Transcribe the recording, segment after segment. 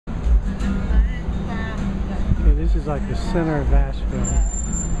This is like the center of Asheville.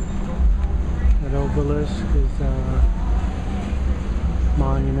 That obelisk is a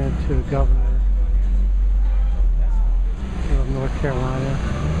monument to the governor of North Carolina.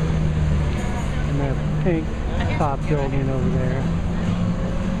 And that pink top building over there.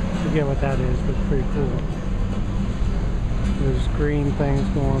 I forget what that is, but it's pretty cool. There's green things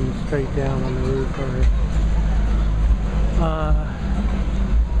going straight down on the roof. A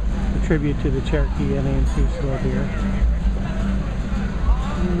tribute to the Cherokee Indians who still live here.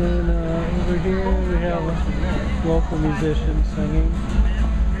 And then over here we have local musicians singing.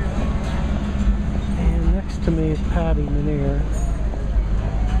 And next to me is Patty Manier.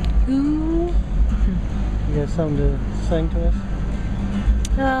 Who? You got something to sing to us?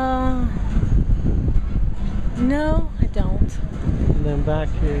 No, I don't. And then back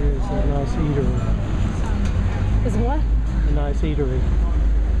here is a nice eatery. Is what? A nice eatery.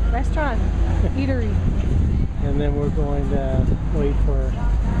 Restaurant. Eatery. And then we're going to wait for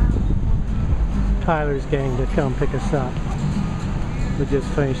Tyler's gang to come pick us up. We just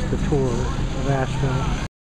finished the tour of Asheville.